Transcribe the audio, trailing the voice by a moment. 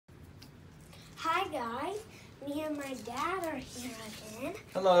guys, me and my dad are here again.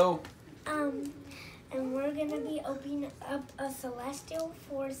 Hello. And we're gonna be opening up a Celestial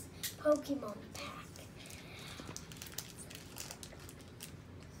Force Pokemon pack.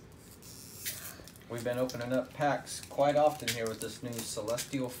 We've been opening up packs quite often here with this new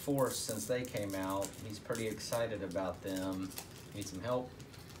Celestial Force since they came out. He's pretty excited about them. Need some help?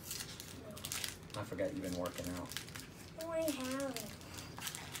 No. I forgot you've been working out. No, I haven't.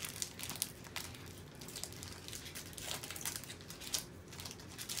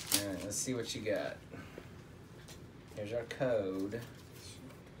 Alright, let's see what you got. Here's our code.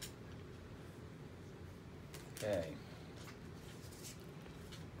 Okay.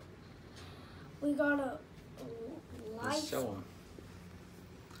 We got a Let's show life. them.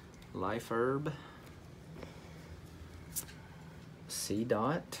 Life Herb.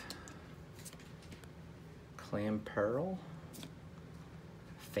 Seedot. Clamperl.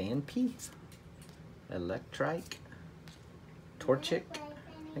 Fanpy. Electrike. Torchic.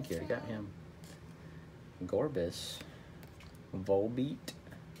 I think you already got him. Gorbis. Volbeat.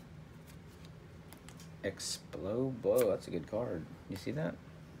 Explode. Whoa, that's a good card. You see that?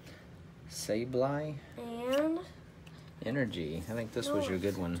 Sableye. And Energy. I think this was your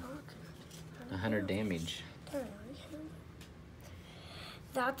good one. 100 damage.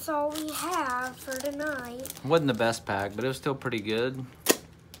 That's all we have for tonight. Wasn't the best pack, but it was still pretty good.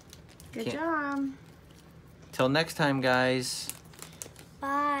 Good job. Till next time, guys.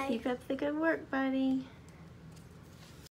 Bye. Keep up the good work, buddy.